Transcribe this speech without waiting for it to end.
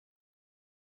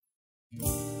Higher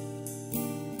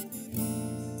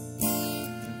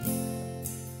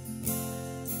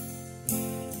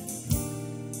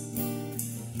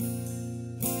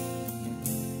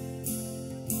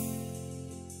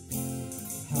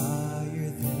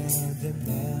than the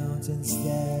mountains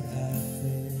that I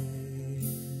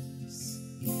face,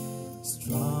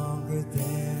 stronger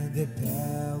than the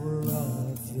power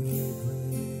of the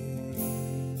grave.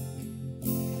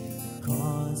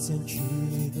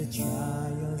 Concentrate the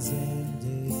trials and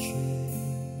the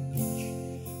change,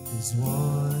 'cause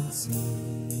one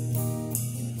thing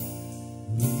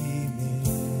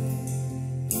remains.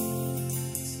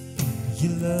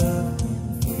 Your love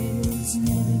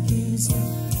never gives up,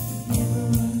 never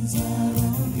runs out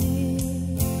on me.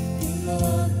 Your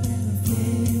love never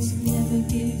fails, never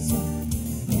gives up,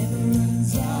 never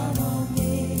runs out on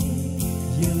me.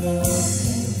 Your love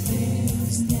never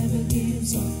fails, never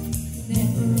gives up,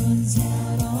 never runs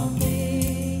out on me.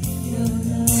 Your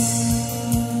love.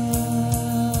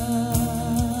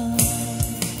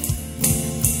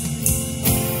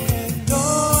 And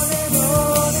on and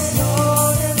on and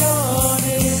on and on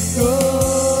it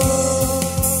goes,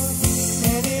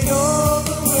 and it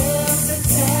overwhelms and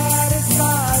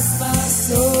satisfies my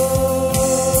soul.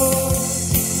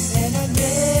 And I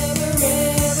never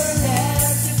ever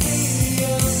have to be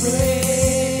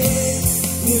afraid,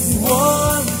 'cause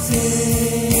one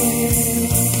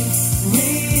thing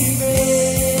remains,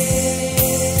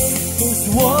 'cause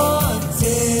one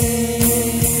thing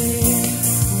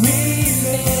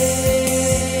remains.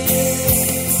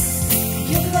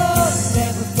 Your love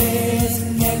never fails,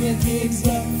 never gives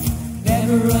up,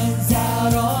 never runs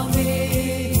out on me.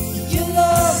 Your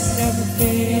love never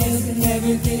fails,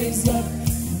 never gives up,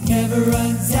 never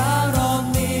runs out on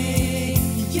me.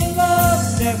 Your love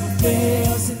never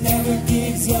fails, never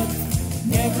gives up,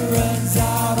 never runs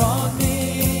out on me.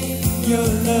 Your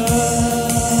love.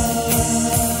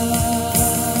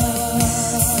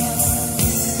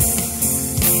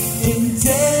 In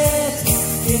death,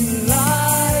 in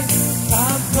life,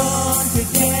 I'm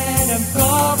confident, I'm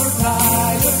covered by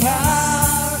the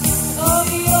power of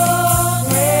your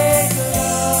great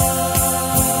love.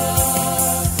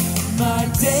 My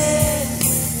death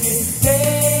is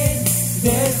paid,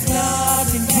 there's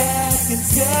nothing that can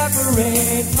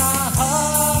separate my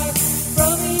heart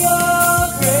from your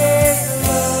great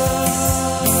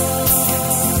love.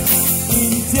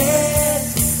 In death,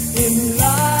 in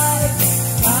life,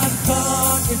 I'm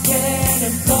confident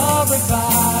and covered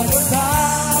by the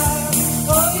power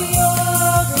of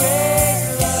your great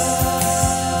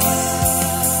love.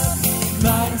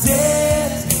 My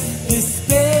debt is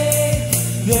paid,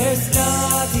 there's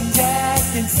nothing that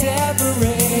can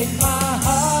separate my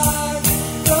heart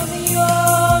from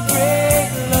your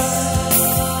great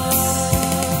love.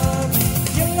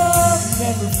 Your love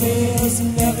never fails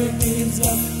and never gives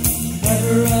up,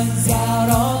 never runs out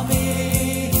on me.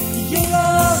 Your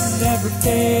love never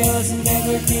fails and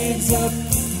never gives up,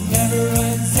 never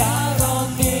runs out on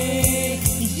me.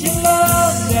 Your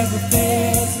love never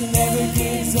fails and never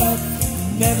gives up,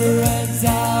 never runs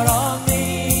out on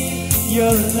me.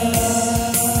 Your love.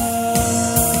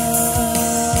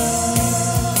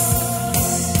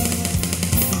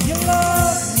 Your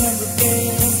love never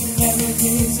fails and never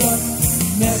gives up,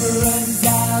 never runs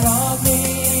out on me.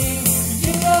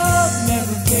 Your love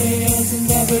never fails and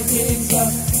never gives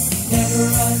up, never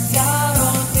runs out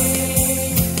on me.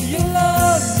 Your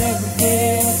love never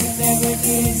fails and never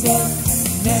gives up,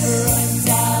 never runs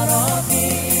out on me.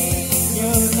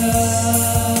 Your love.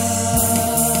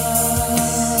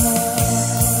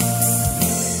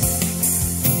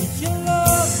 Your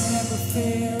love never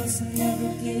fails and never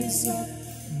gives up,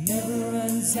 never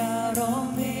runs out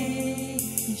on me.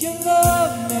 Your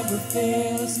love never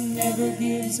fails and never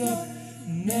gives up,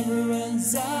 never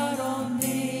runs out on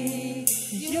me.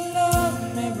 Your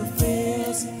love never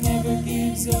fails and never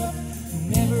gives up,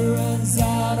 never runs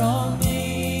out on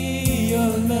me.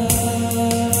 Your love.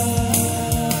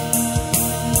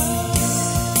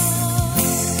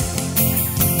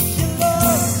 Your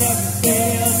love never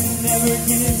fails and never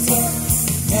gives up,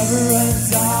 never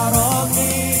runs out on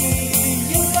me.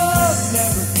 Your love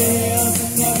never fails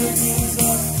and never gives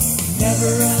up, never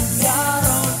runs out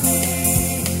on me.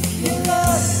 Your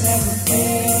love never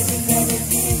fails and never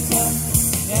gives up,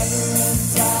 never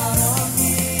runs out on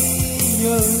me.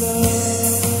 Your love.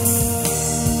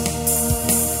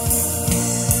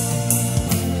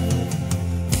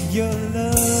 Your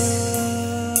love.